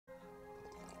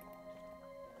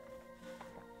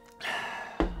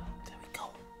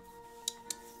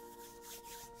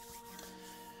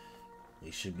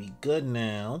should be good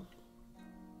now.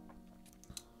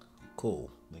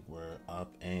 Cool. I think we're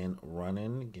up and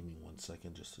running. Give me 1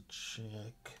 second just to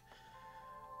check.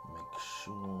 Make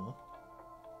sure.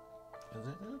 Is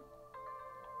it good?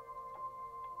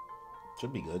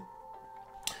 Should be good.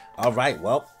 All right.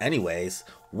 Well, anyways,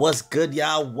 what's good,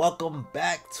 y'all? Welcome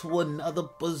back to another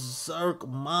Berserk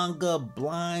manga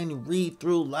blind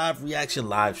read-through live reaction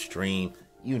live stream.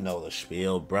 You know the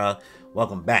spiel, bruh.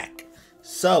 Welcome back.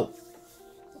 So,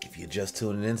 if you're just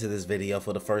tuning into this video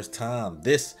for the first time,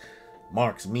 this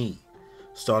marks me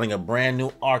starting a brand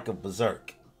new arc of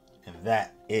Berserk. And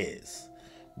that is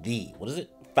the,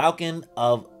 Falcon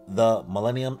of the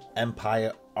Millennium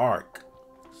Empire arc.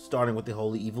 Starting with the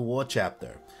Holy Evil War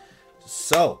chapter.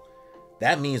 So,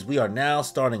 that means we are now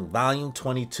starting volume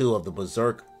 22 of the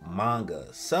Berserk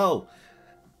manga. So,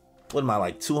 what am I,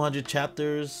 like 200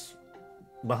 chapters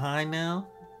behind now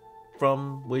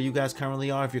from where you guys currently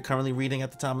are, if you're currently reading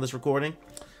at the time of this recording?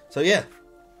 So yeah,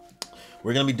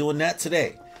 we're gonna be doing that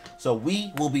today. So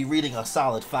we will be reading a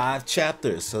solid 5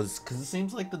 chapters. So because it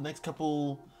seems like the next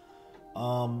couple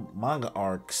manga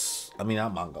arcs,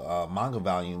 manga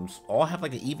volumes all have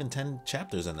like an even 10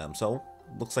 chapters in them. So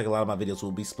looks like a lot of my videos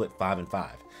will be split 5 and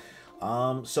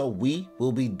 5. So we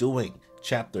will be doing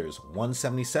chapters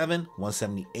 177,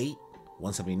 178,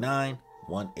 179,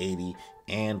 180,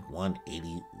 and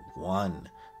 181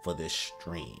 for this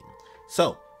stream.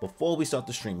 So before we start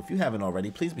the stream, if you haven't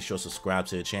already, please be sure to subscribe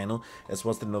to the channel, as well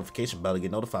as the notification bell to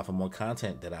get notified for more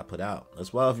content that I put out.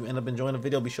 As well, if you end up enjoying the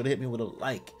video, be sure to hit me with a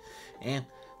like and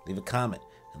leave a comment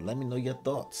and let me know your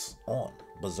thoughts on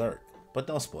Berserk. But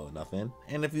don't spoil nothing.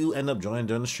 And if you end up joining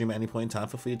during the stream at any point in time,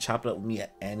 feel free to chop it up with me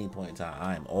at any point in time.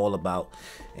 I am all about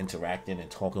interacting and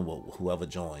talking with whoever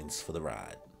joins for the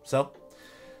ride. So,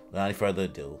 without any further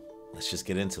ado, let's just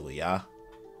get into it, y'all.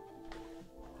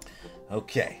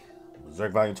 Okay,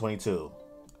 Berserk Volume 22.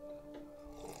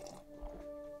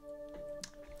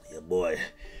 Your boy,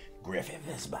 Griffin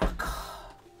is back.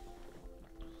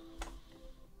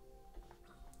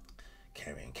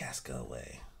 Carrying Casca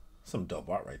away. Some dope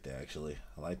art right there, actually.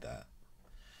 I like that.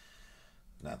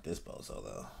 Not this bozo,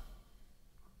 though.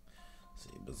 Let's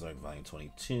see, Berserk Volume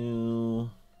 22.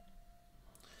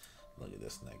 Look at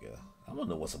this nigga. I don't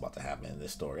know what's about to happen in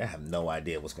this story. I have no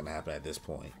idea what's going to happen at this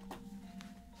point.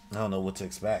 I don't know what to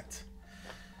expect.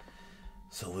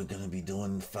 So we're going to be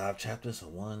doing 5 chapters. So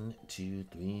 1, 2,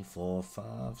 3, 4,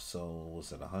 5. So what's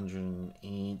that?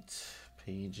 108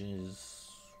 pages.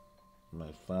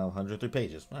 503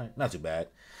 pages. All right, not too bad.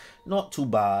 Not too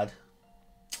bad.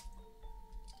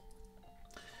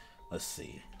 Let's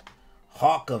see.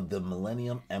 Hawk of the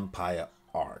Millennium Empire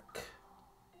arc.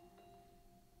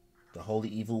 The Holy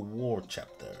Evil War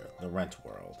chapter, the Rent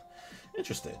World.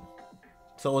 Interesting.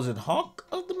 So is it Hawk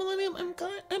of the Millennium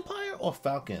Empire or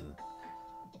Falcon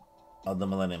of the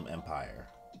Millennium Empire?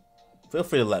 Feel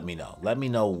free to let me know. Let me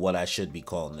know what I should be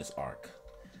calling this arc.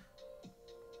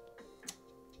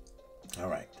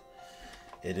 Alright.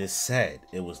 It is said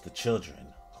it was the children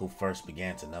who first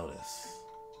began to notice.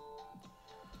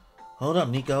 Hold up,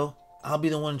 Nico. I'll be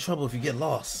the one in trouble if you get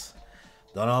lost.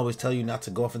 Don't I always tell you not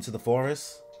to go off into the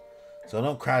forest? So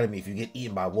don't cry to me if you get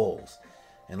eaten by wolves.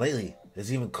 And lately,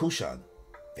 there's even Kushan.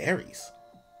 Fairies.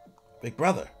 Big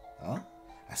brother, huh?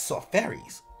 I saw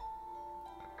fairies.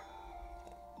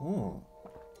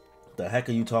 The heck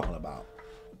are you talking about?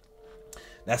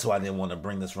 That's why I didn't want to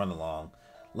bring this run along.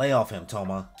 Lay off him,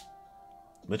 Toma.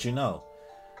 But you know,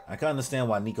 I can understand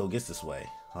why Nico gets this way,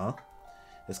 huh?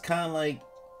 It's kind of like,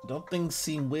 don't things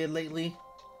seem weird lately?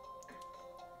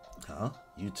 Huh?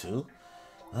 You too?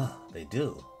 They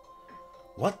do.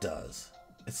 What does?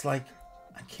 It's like,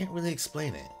 I can't really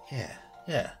explain it.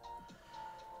 Yeah.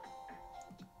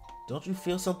 Don't you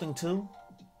feel something too?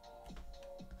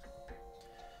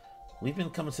 We've been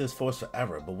coming to this forest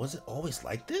forever, but was it always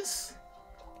like this?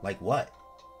 Like what?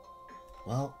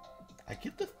 Well, I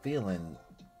get the feeling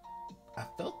I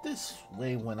felt this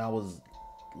way when I was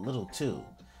little too.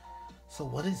 So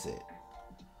what is it?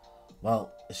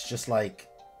 Well, it's just like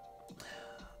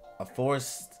a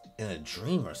forest in a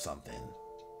dream or something.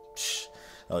 Psh.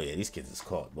 Oh yeah, these kids is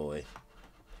caught, boy.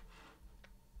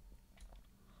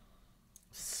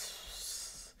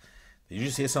 Did you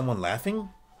just hear someone laughing?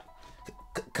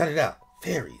 Cut it out.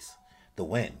 Fairies. The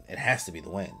wind. It has to be the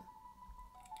wind.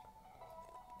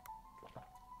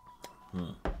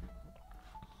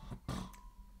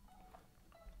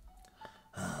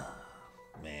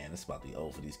 Man, it's about to be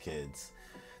old for these kids.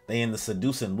 They in the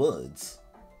seducing woods.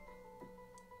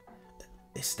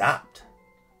 It stopped.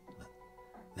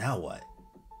 Now what?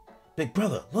 Big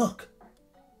brother, look.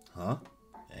 Huh?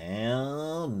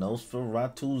 Damn,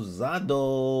 Nosferatu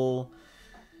Zado.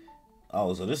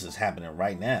 Oh, so this is happening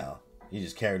right now. He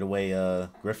just carried away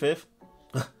Griffith.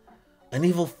 An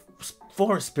evil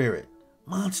forest spirit.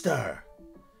 Monster.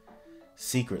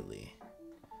 Secretly,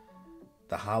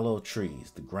 the hollow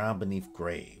trees, the ground beneath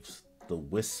graves, the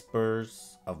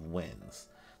whispers of winds,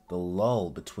 the lull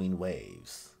between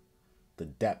waves, the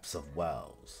depths of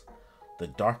wells, the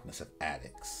darkness of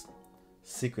attics.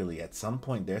 Secretly, at some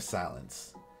point, their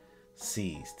silence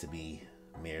ceased to be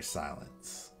mere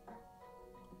silence.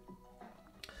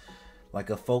 Like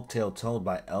a folktale told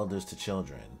by elders to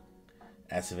children,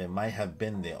 as if it might have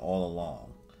been there all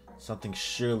along, something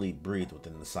surely breathed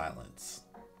within the silence.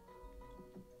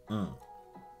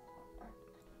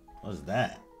 What's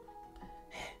that?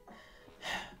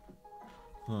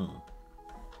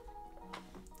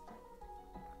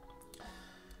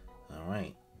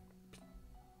 Alright.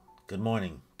 Good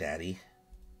morning, Daddy.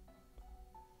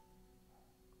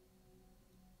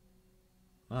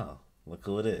 Oh, look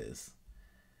who it is.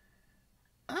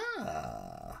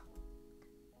 Ah.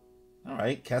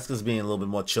 Alright, Casca's being a little bit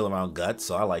more chill around Guts,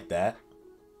 so I like that.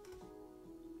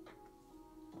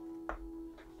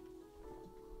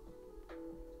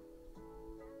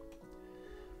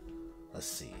 Let's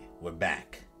see. We're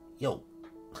back. Yo.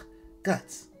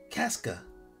 Guts. Casca.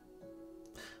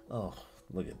 Oh,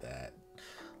 look at that.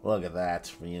 Look at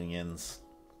that. Reunions.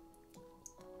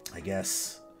 I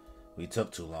guess we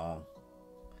took too long.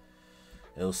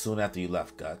 It was soon after you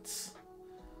left, Guts.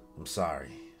 I'm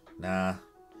sorry. Nah.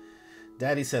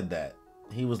 Daddy said that.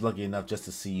 He was lucky enough just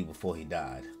to see you before he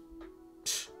died.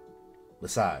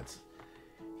 Besides,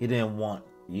 he didn't want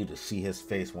you to see his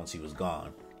face once he was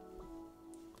gone.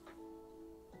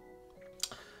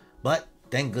 But,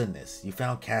 thank goodness, you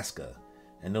found Casca,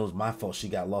 and it was my fault she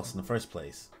got lost in the first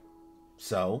place.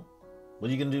 So, what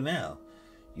are you gonna do now?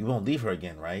 You won't leave her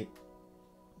again, right?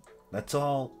 Let's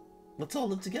all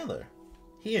live together.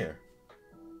 Here.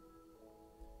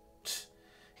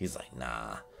 He's like,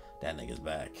 nah, that nigga's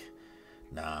back.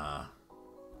 Nah.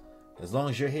 As long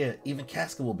as you're here, even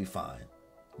Casca will be fine.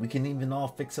 We can even all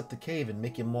fix up the cave and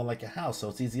make it more like a house so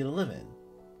it's easier to live in.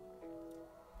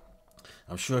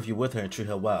 I'm sure if you're with her and treat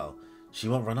her well, she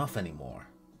won't run off anymore.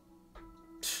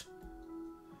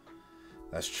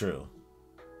 That's true.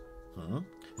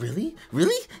 Really?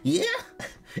 Really? Yeah?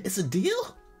 It's a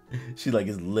deal? She like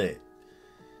is lit.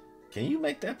 Can you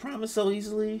make that promise so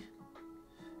easily?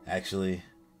 Actually,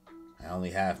 I only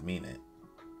half mean it.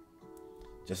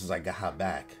 Just as I got her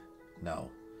back,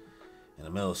 no. In the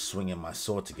middle of swinging my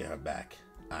sword to get her back,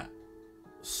 I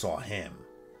saw him.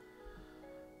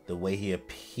 The way he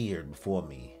appeared before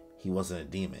me, he wasn't a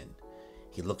demon.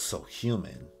 He looked so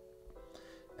human.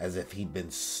 As if he'd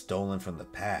been stolen from the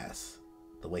past,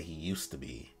 the way he used to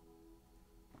be.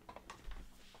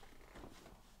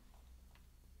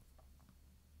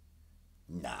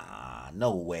 Nah,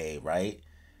 no way, right?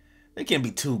 There can't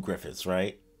be two Griffiths,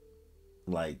 right?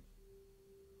 Like,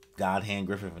 God Hand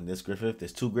Griffith and this Griffith.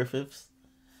 There's two Griffiths.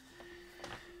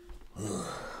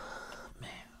 Ugh, man.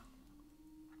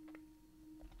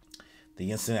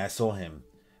 The instant I saw him,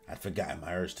 I'd forgotten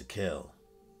my urge to kill.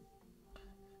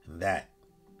 And that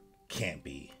can't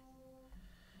be.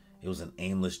 It was an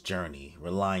aimless journey,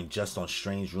 relying just on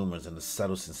strange rumors and the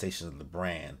subtle sensations of the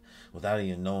brand, without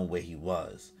even knowing where he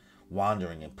was,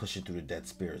 wandering and pushing through the dead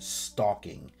spirits,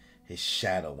 stalking his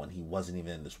shadow when he wasn't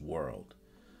even in this world.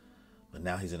 But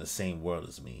now he's in the same world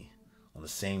as me, on the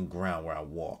same ground where I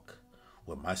walk,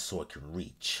 where my sword can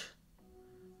reach.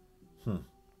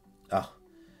 Oh,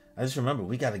 I just remembered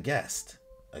we got a guest.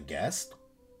 A guest?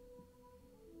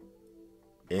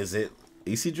 Is it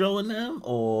Isidro and them?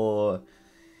 Or,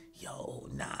 yo,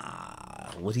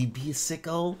 nah. Would he be a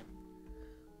sicko?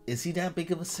 Is he that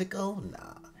big of a sicko?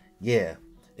 Nah. Yeah,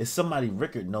 it's somebody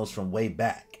Rickard knows from way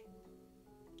back.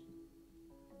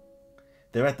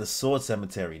 They're at the sword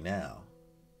cemetery now.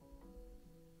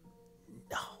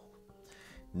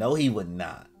 No, he would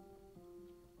not.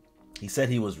 He said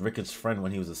he was Rickard's friend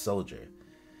when he was a soldier.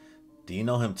 Do you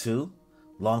know him too?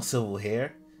 Long silver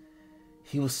hair?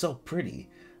 He was so pretty.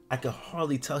 I could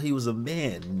hardly tell he was a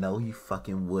man. No, he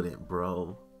fucking wouldn't,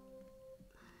 bro.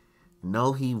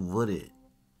 No, he wouldn't.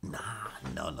 Nah,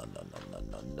 no.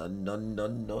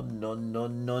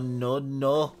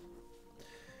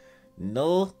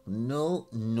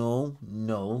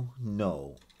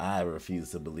 No. I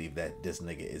refuse to believe that this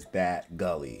nigga is that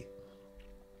gully.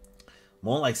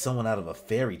 More like someone out of a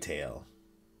fairy tale.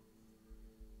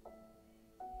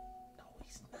 No,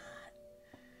 he's not.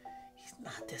 He's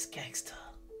not this gangster.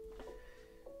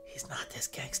 He's not this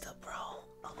gangster, bro.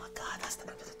 Oh my god, that's the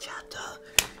end of the chapter.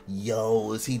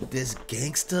 Yo, is he this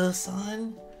gangster,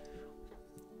 son?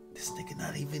 This nigga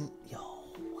not even... Yo,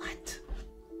 what?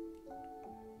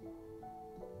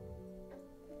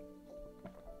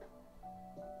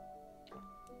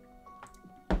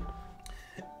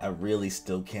 I really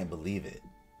still can't believe it.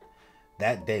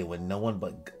 That day when no one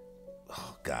but...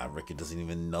 Oh god, Rickard doesn't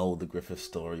even know the Griffith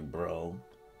story, bro.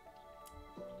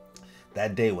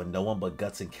 That day when no one but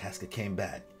Guts and Casca came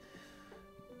back.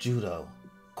 Judo,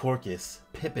 Corcus,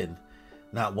 Pippin,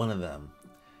 not one of them.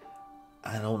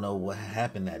 I don't know what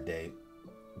happened that day.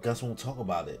 Gus won't talk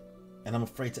about it, and I'm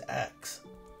afraid to ask.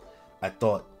 I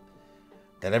thought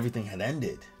that everything had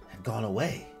ended, had gone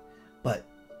away, but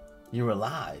you're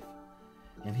alive,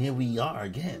 and here we are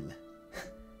again.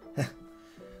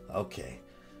 Okay.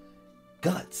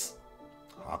 Guts.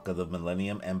 Hawk of the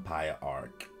Millennium Empire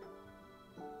arc.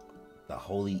 The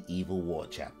Holy Evil War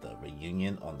chapter.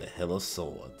 Reunion on the Hill of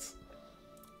Swords.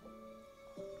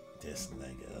 This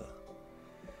nigga.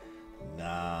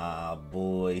 Nah,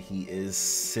 boy. He is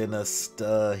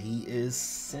sinister. He is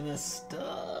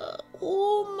sinister.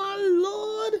 Oh, my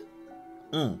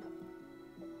lord.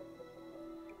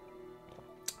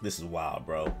 This is wild,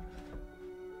 bro.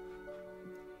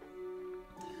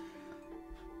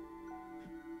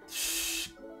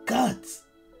 Guts.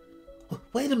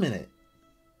 Wait a minute.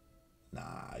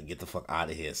 Nah, get the fuck out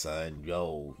of here, son.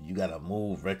 Yo, you gotta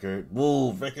move, Rickard.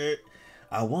 Move, Rickard.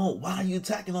 I won't. Why are you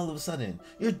attacking all of a sudden?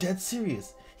 You're dead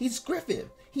serious. He's Griffith.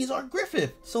 He's our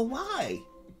Griffith. So why?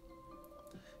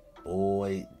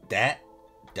 Boy,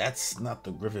 that's not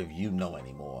the Griffith you know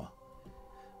anymore.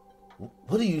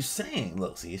 What are you saying?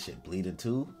 Look, see his shit bleeding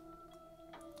too?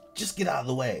 Just get out of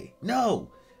the way. No,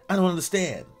 I don't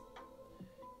understand.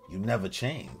 You never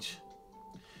change.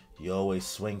 You always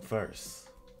swing first.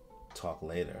 Talk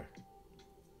later.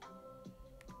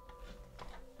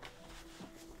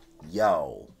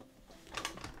 Yo.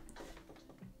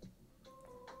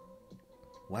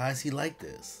 Why is he like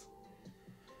this?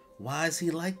 Why is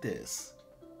he like this?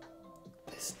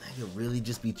 This nigga really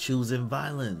just be choosing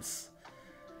violence.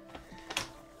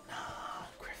 No,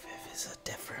 Griffith is a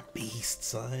different beast,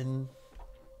 son.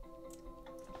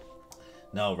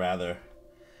 No, rather,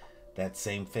 that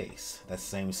same face, that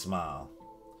same smile.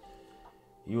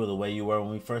 You were the way you were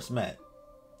when we first met.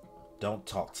 Don't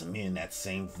talk to me in that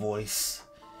same voice.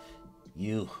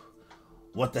 You,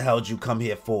 what the hell did you come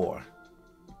here for?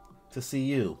 To see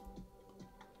you.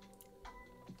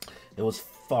 It was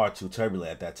far too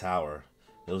turbulent at that tower.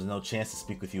 There was no chance to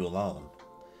speak with you alone.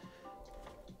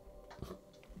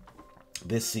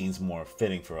 This scene's more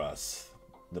fitting for us.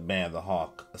 The band of the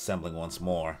Hawk assembling once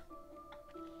more.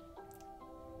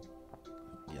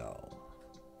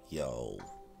 Yo.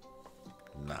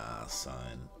 Nah,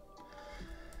 son.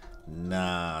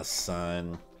 Nah,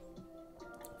 son.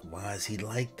 Why is he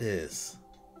like this?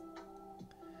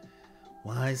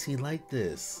 Why is he like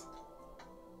this?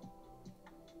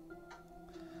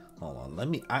 Hold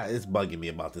on, it's bugging me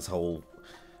about this whole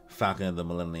Falcon of the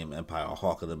Millennium Empire or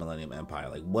Hawk of the Millennium Empire.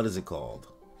 Like, what is it called?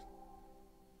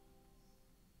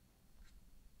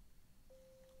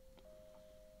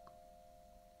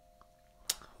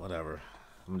 Whatever.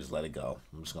 I'm just let it go.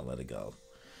 I'm just gonna let it go.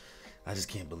 I just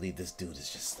can't believe this dude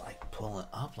is just like pulling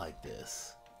up like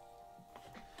this.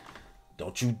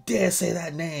 Don't you dare say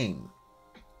that name.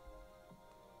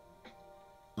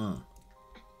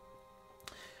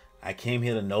 I came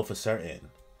here to know for certain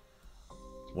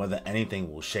whether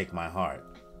anything will shake my heart.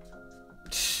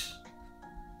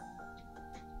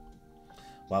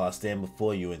 While I stand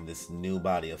before you in this new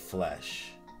body of flesh.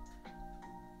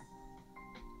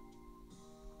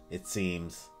 It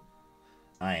seems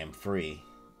I am free.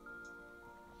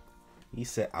 He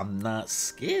said, I'm not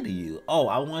scared of you. Oh,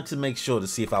 I wanted to make sure to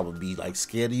see if I would be like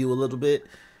scared of you a little bit.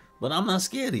 But I'm not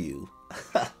scared of you.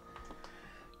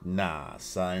 Nah,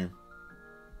 son.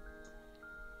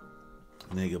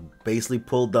 Nigga basically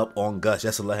pulled up on Gus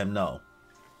just to let him know.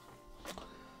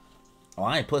 Oh,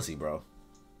 I ain't pussy, bro.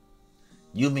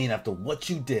 You mean after what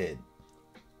you did,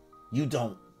 you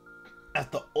don't,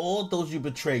 after all those you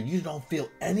betrayed, you don't feel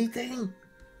anything?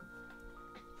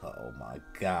 Oh my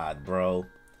God, bro.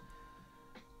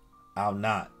 I'll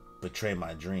not betray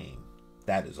my dream.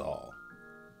 That is all.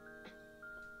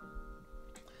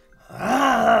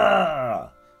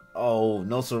 Ah! Oh,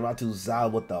 Nosferatu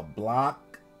Zod with the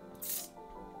block?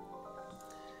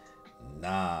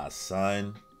 Nah,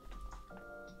 son.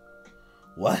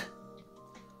 What?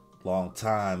 Long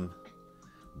time,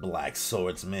 black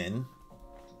swordsman.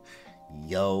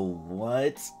 Yo,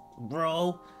 what?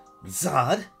 Bro?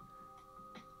 Zod?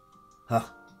 Huh?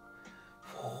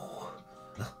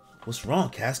 What's wrong,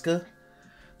 Casca?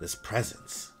 This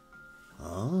presence.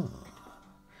 Oh.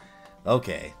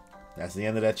 Okay. That's the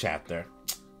end of that chapter.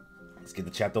 Let's get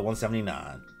to chapter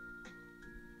 179.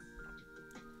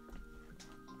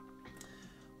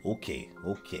 Okay.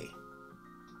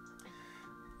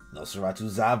 Nosferatu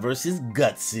Za versus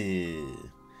Gutsu.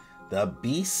 The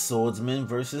Beast Swordsman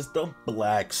versus the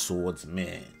Black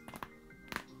Swordsman.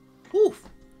 Whew.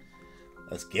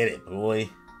 Let's get it, boy.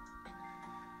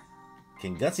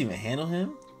 Can Guts even handle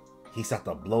him? He stopped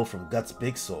a blow from Guts'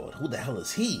 big sword. Who the hell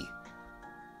is he?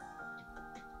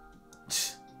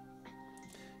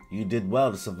 You did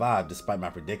well to survive despite my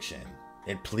prediction.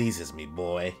 It pleases me,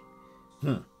 boy.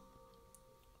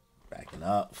 Backing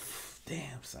up.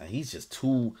 Damn, son. He's just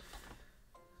too...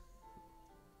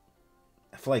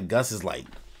 I feel like Gus is like...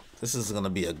 This is going to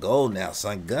be a goal now,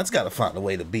 son. Guts got to find a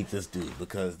way to beat this dude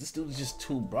because this dude is just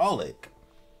too brawlic.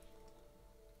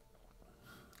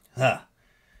 Huh.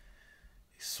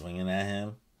 He's swinging at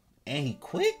him. And he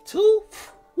quick, too.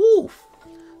 Woo.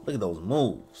 Look at those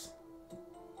moves.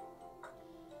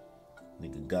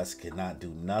 Nigga, Guts cannot do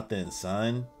nothing,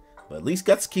 son. But at least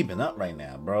Guts keeping up right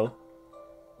now, bro.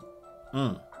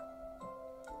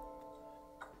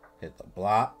 Hit the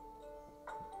block.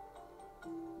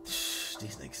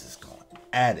 These niggas is going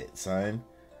at it, son.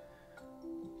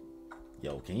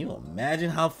 Yo, can you imagine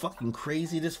how fucking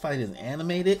crazy this fight is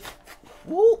animated?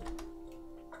 Woo!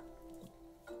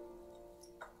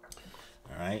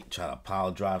 Alright, try to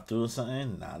power drive through or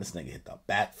something. Nah, this nigga hit the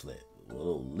backflip. A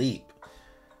little leap.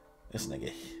 This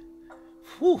nigga.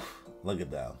 Whew. Look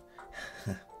at them.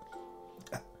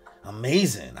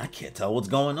 Amazing. I can't tell what's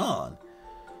going on.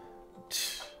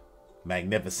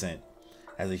 Magnificent.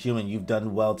 As a human, you've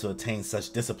done well to attain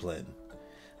such discipline.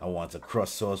 I want to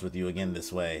cross swords with you again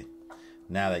this way.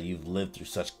 Now that you've lived through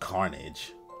such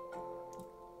carnage.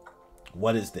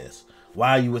 What is this?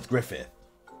 Why are you with Griffith?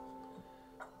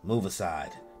 Move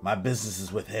aside. My business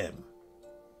is with him.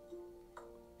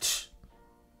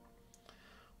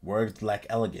 Words lack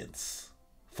elegance.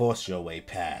 Force your way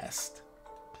past.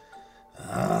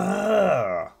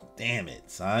 Damn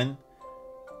it, son.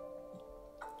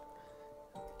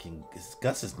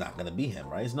 Gus is not going to beat him,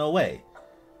 right? There's no way.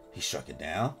 He struck it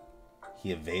down.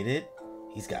 He evaded.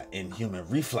 He's got inhuman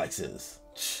reflexes.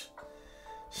 This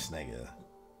nigga.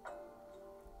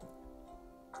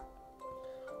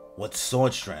 What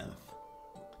sword strength?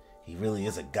 He really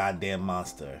is a goddamn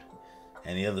monster.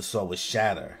 And the other sword would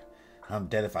shatter. I'm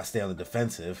dead if I stay on the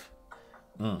defensive.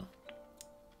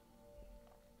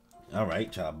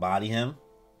 Alright, try to body him.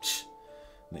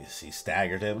 He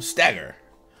staggered him. Stagger!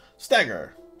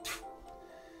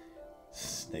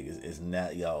 This nigga is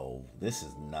not... Yo, this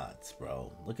is nuts,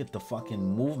 bro. Look at the fucking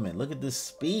movement. Look at this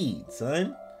speed,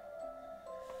 son.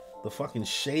 The fucking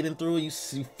shading through it.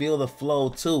 You feel the flow,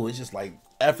 too. It's just like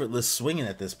effortless swinging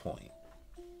at this point.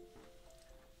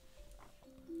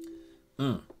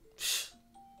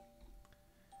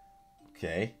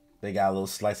 Okay. They got a little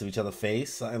slice of each other's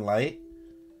face. Something light.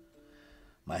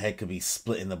 My head could be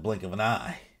split in the blink of an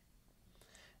eye.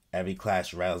 Every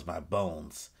clash rattles my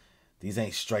bones. These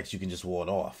ain't strikes you can just ward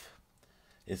off.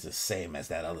 It's the same as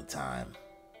that other time.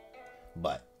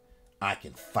 But I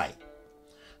can fight.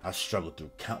 I've struggled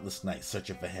through countless nights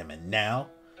searching for him, and now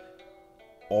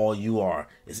all you are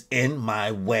is in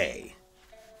my way.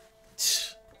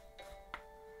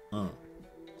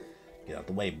 Get out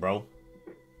the way, bro.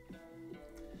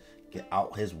 Get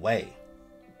out his way.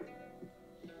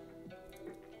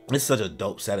 It's such a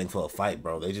dope setting for a fight,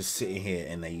 bro. They just sitting here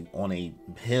and they on a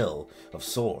hill of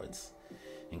swords.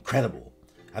 Incredible.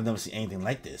 I've never seen anything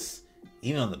like this.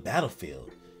 Even on the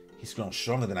battlefield. He's grown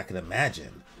stronger than I could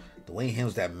imagine. The way he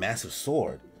handles that massive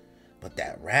sword. But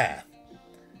that wrath.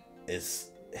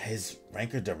 Is his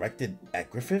rancor directed at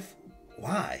Griffith?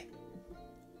 Why?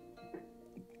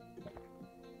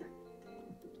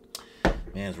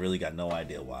 Man's really got no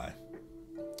idea why.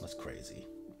 That's crazy.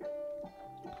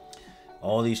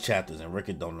 All these chapters and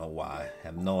Rickard don't know why.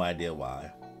 Have no idea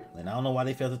why. And I don't know why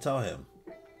they failed to tell him.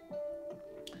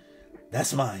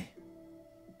 That's mine.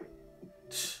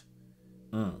 This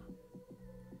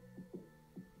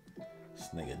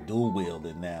nigga dual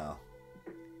wielding now.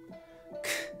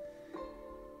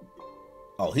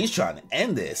 Oh, he's trying to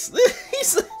end this.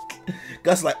 He's like,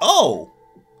 Gus like, oh,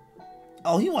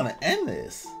 he want to end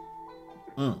this.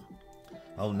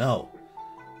 Oh no,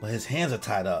 but his hands are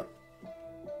tied up.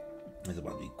 He's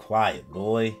about to be quiet,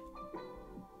 boy.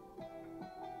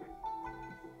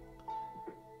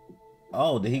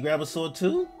 Oh, did he grab a sword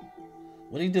too?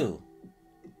 What'd he do?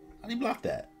 How'd he block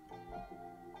that?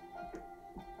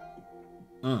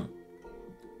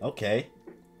 Okay.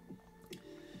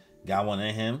 Got one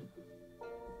in him.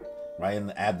 Right in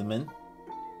the abdomen.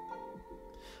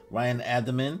 Right in the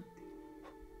abdomen.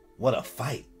 What a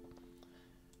fight.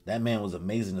 That man was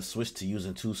amazing to switch to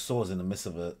using two swords in the midst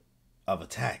of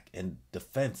attack and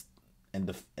defense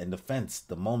defense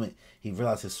the moment he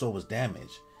realized his sword was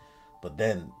damaged. But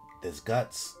then there's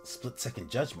Guts' split-second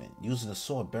judgment, using the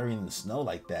sword buried in the snow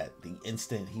like that the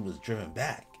instant he was driven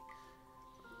back.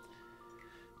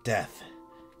 Death.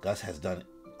 Guts has done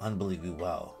unbelievably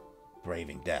well,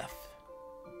 braving death.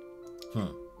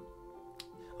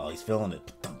 Oh, he's feeling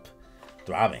it.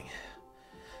 Throbbing.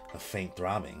 A faint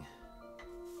throbbing.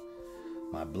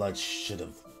 My blood should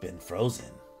have been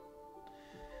frozen.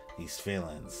 These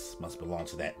feelings must belong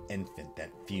to that infant that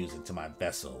fused into my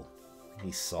vessel.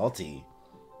 He's salty.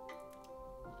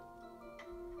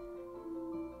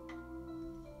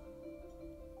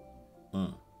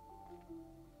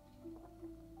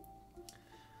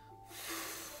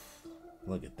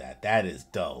 Look at that. That is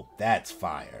dope. That's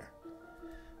fire.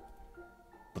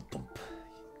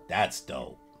 That's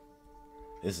dope.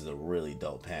 This is a really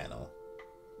dope panel.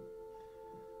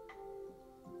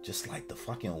 Just like the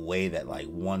fucking way that like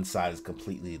one side is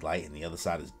completely light and the other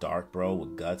side is dark, bro,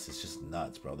 with Guts. It's just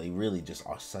nuts, bro. They really just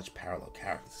are such parallel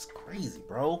characters. It's crazy,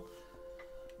 bro.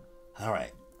 All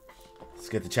right. Let's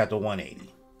get to chapter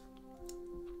 180.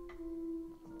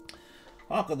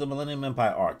 Arc of the Millennium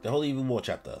Empire arc. The Holy Evil War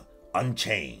chapter.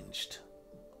 Unchanged.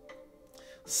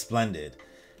 Splendid.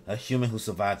 A human who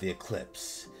survived the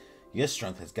eclipse. Your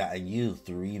strength has gotten you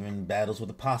through even battles with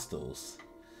apostles.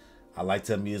 I like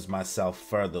to amuse myself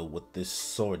further with this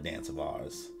sword dance of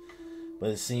ours. But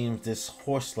it seems this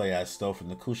horse slayer I stole from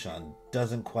the Kushan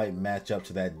doesn't quite match up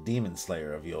to that demon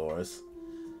slayer of yours.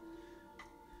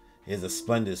 It is a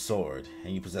splendid sword,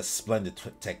 and you possess splendid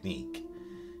technique.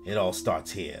 It all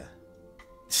starts here.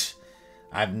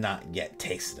 I've not yet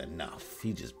tasted enough.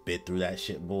 He just bit through that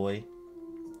shit, boy.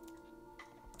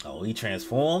 Oh, he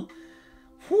transformed?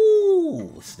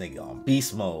 Whoo! This nigga on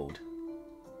beast mode.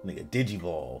 Nigga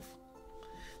digivolve.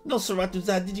 No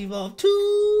Saratuza digivolve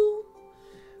too.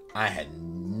 I had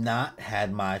not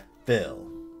had my fill.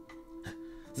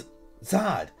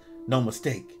 Zod, no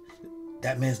mistake.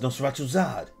 That man's Nosferatu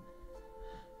Zod.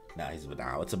 Now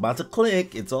it's about to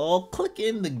click. It's all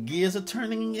clicking. The gears are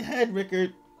turning in your head,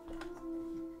 Rickard.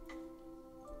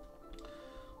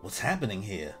 What's happening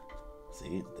here?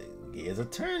 See, the gears are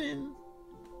turning.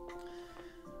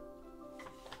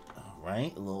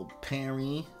 Alright, a little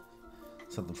parry.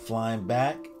 Something flying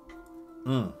back.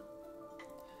 I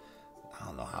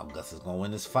don't know how Gus is gonna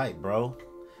win this fight, bro.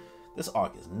 This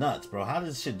arc is nuts, bro. How does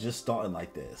this shit just starting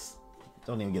like this?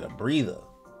 Don't even get a breather.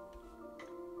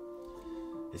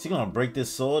 Is he gonna break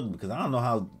this sword? Because I don't know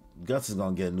how Gus is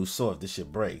gonna get a new sword if this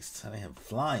shit breaks. I him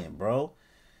flying, bro.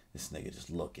 This nigga just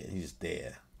looking. He's just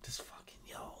there. This fucking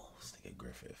this nigga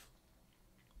Griffith.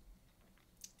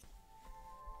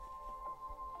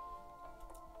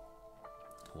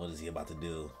 What is he about to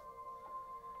do?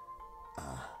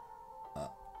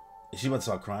 Is she about to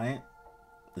start crying?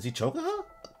 Is he choking her?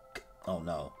 Oh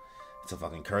no. It's a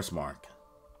fucking curse mark.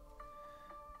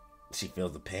 She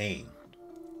feels the pain.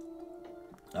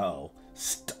 Uh-oh.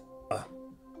 Stop.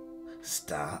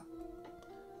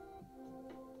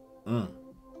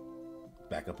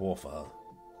 Back up off of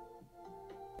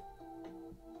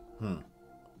her.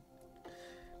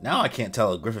 Now I can't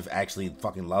tell if Griffith actually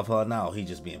fucking love her now or he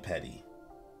just being petty.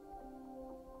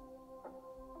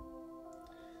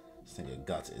 This nigga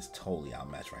Guts is totally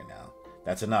outmatched right now.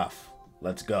 That's enough.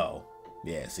 Let's go.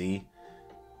 Yeah, see?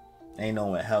 Ain't no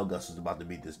way hell Gus was about to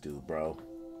beat this dude, bro.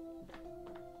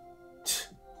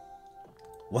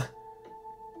 What?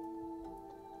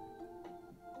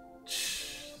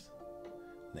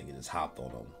 Nigga just hopped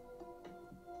on him.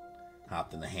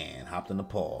 Hopped in the hand. Hopped in the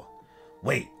paw.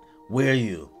 Wait. Where are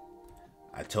you?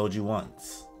 I told you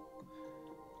once.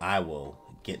 I will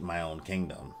get my own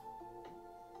kingdom.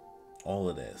 All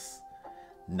of this.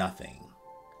 Nothing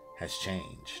has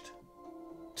changed.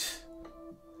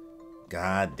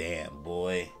 God damn,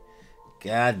 boy.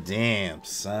 God damn,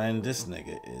 son. This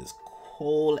nigga is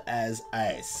cold as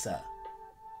ice.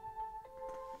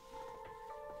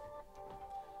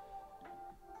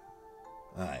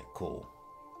 Alright, cool.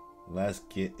 Let's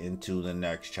get into the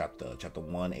next chapter. Chapter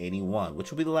 181, which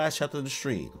will be the last chapter of the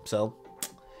stream. So,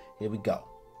 here we go.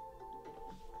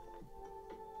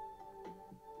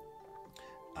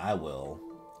 I will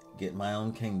get my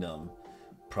own kingdom.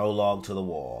 Prologue to the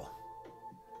war.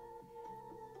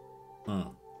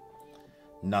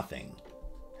 Nothing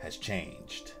has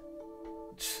changed.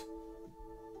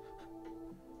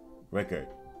 Rickard,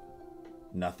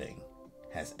 nothing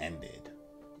has ended.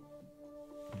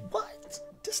 What?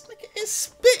 This nigga is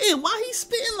spitting. Why he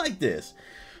spitting like this?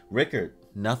 Rickard,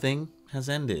 nothing has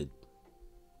ended.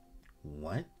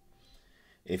 What?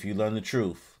 If you learn the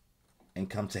truth and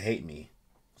come to hate me,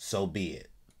 so be it.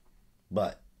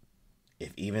 But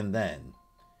if even then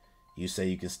you say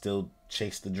you can still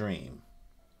chase the dream,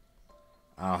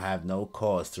 I'll have no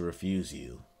cause to refuse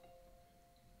you.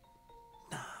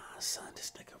 Nah, son,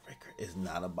 this nigga Rickard is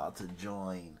not about to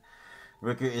join.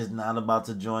 Rickard is not about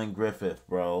to join Griffith,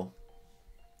 bro.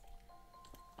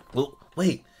 Well,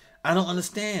 wait, I don't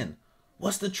understand.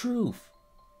 What's the truth?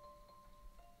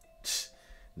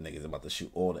 Nigga's about to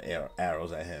shoot all the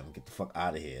arrows at him. Get the fuck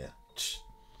out of here.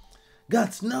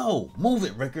 Guts, no. Move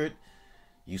it, Rickard.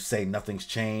 You say nothing's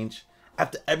changed.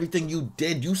 After everything you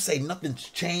did, you say nothing's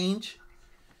changed?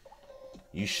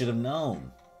 You should have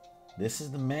known. This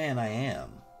is the man I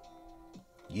am.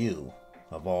 You,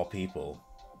 of all people.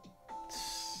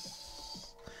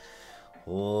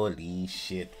 Holy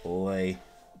shit, boy.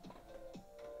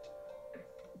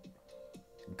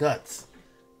 Guts,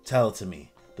 tell it to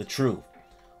me. The truth.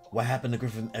 What happened to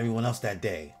Griffin and everyone else that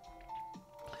day?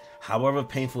 However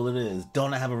painful it is,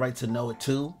 don't I have a right to know it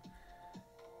too?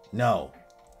 No.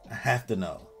 I have to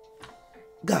know.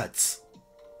 Guts.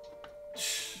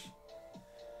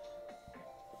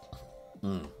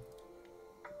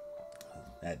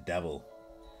 That devil.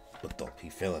 But don't be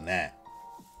feeling that.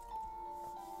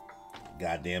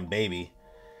 Goddamn baby.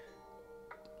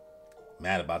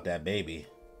 Mad about that baby.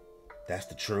 That's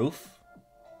the truth?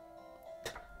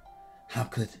 How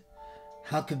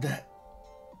could that?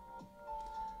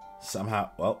 Somehow,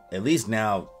 well, at least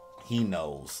now he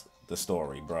knows the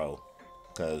story, bro.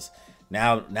 Because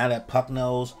now that Puck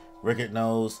knows, Rickard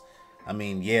knows. I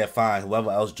mean, yeah, fine.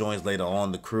 Whoever else joins later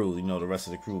on the crew, you know, the rest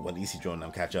of the crew, when EC join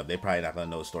them, catch up, they probably not going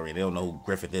to know the story. They don't know who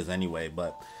Griffith is anyway,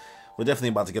 but we're definitely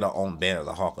about to get our own Banner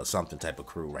the Hawk or something type of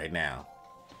crew right now.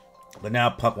 But now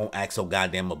Puck won't act so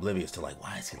goddamn oblivious to like,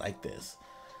 why is he like this?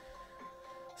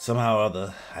 Somehow or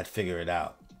other, I'd figure it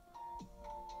out.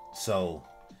 So,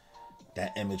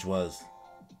 that image was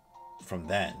from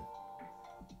then.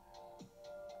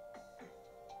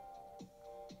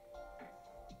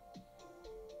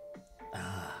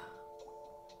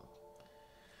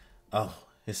 Oh,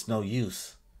 it's no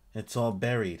use. It's all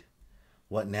buried.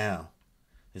 What now?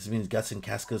 This means Guts and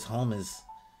Casca's home is...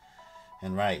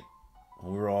 And right,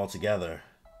 when we were all together,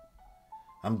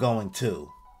 I'm going too.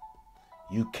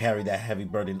 You carry that heavy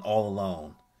burden all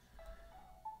alone.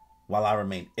 While I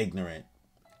remain ignorant.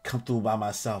 Come through by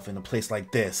myself in a place like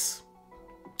this.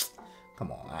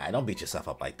 Come on, alright, don't beat yourself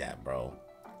up like that, bro.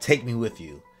 Take me with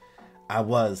you.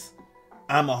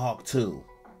 I'm a Hawk too.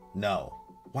 No.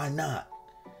 Why not?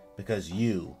 Because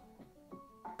you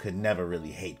could never really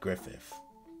hate Griffith.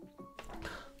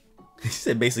 He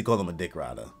said basically call him a dick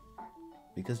rider.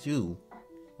 Because you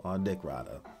are a dick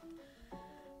rider.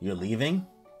 You're leaving?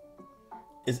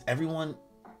 Is everyone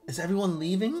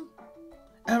leaving?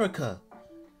 Erica,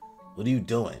 what are you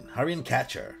doing? Hurry and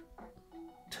catch her.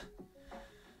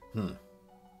 Yeah,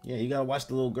 you gotta watch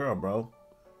the little girl, bro.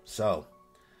 So,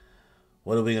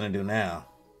 what are we gonna do now?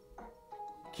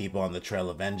 Keep on the trail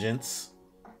of vengeance?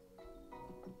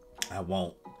 I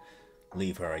won't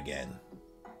leave her again.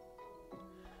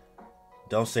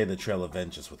 Don't say the trail of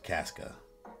vengeance with Casca.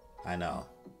 I know.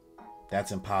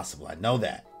 That's impossible. I know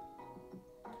that.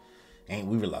 Ain't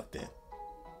we reluctant?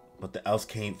 But the elf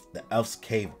cave's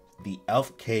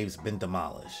been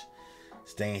demolished.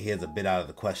 Staying here is a bit out of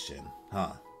the question,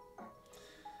 huh?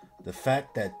 The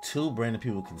fact that two branded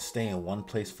people can stay in one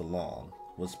place for long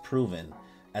was proven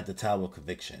at the Tower of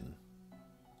Conviction.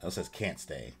 Elf says can't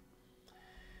stay.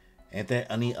 Ain't there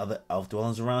any other elf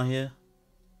dwellings around here?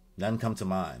 None come to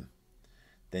mind.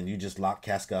 Then you just lock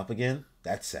Casca up again?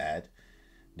 That's sad.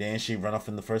 Didn't she run off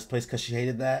in the first place because she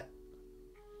hated that?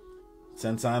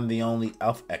 Since I'm the only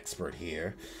elf expert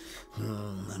here,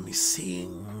 let me see.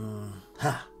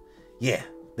 Yeah,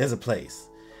 there's a place.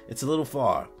 It's a little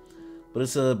far, but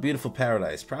it's a beautiful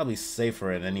paradise. Probably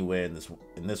safer than anywhere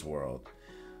in this world.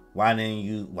 Why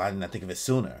didn't I think of it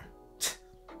sooner?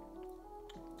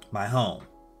 My home.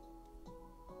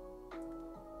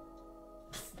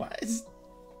 Why is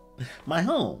my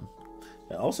home?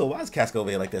 Also, why is Casca over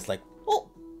here like this? Like, whoop,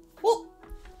 whoop.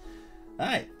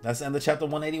 Alright, that's the end of chapter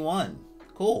 181.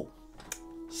 Cool.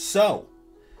 So,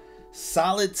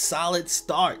 solid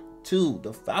start to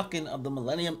the Falcon of the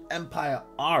Millennium Empire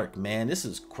arc, man. This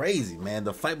is crazy, man.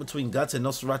 The fight between Guts and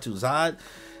Nosferatu Zod,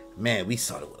 man, we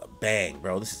started with a bang,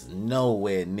 bro. This is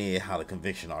nowhere near how the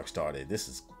Conviction arc started. This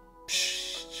is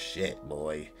shit,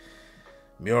 boy.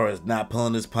 Miura is not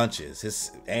pulling his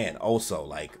punches. And also,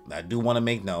 like, I do want to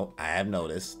make note, I have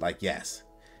noticed, like, yes,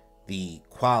 the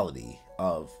quality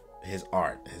of his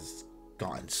art has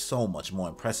gotten so much more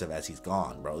impressive as he's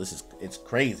gone, bro. It's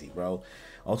crazy, bro.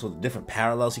 Also, the different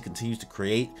parallels he continues to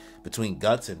create between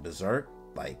Guts and Berserk,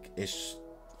 like it's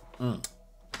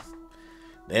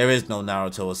there is no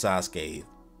Naruto or Sasuke,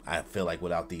 I feel like,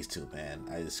 without these two, man.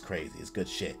 It's crazy. It's good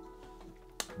shit.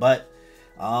 But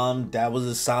that was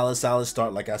a solid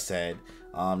start, like I said.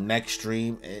 Next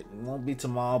stream, it won't be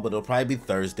tomorrow, but it'll probably be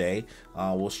Thursday.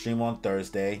 We'll stream on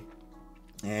Thursday.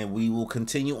 And we will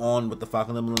continue on with the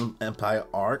Falcon and the Millennium Empire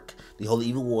arc, the Holy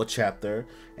Evil War chapter.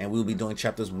 And we will be doing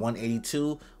chapters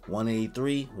 182,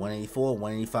 183, 184,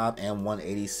 185, and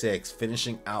 186,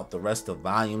 finishing out the rest of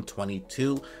volume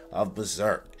 22 of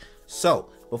Berserk. So,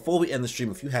 before we end the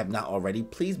stream, if you have not already,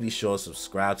 please be sure to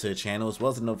subscribe to the channel as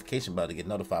well as the notification bell to get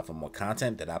notified for more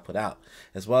content that I put out.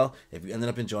 As well, if you ended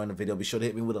up enjoying the video, be sure to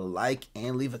hit me with a like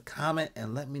and leave a comment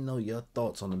and let me know your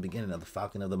thoughts on the beginning of the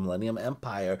Falcon of the Millennium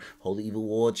Empire Holy Evil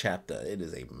War chapter. It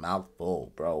is a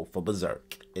mouthful, bro, for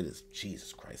Berserk. It is,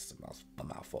 Jesus Christ, a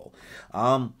mouthful.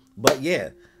 But yeah,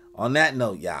 on that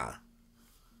note, y'all,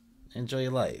 enjoy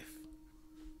your life.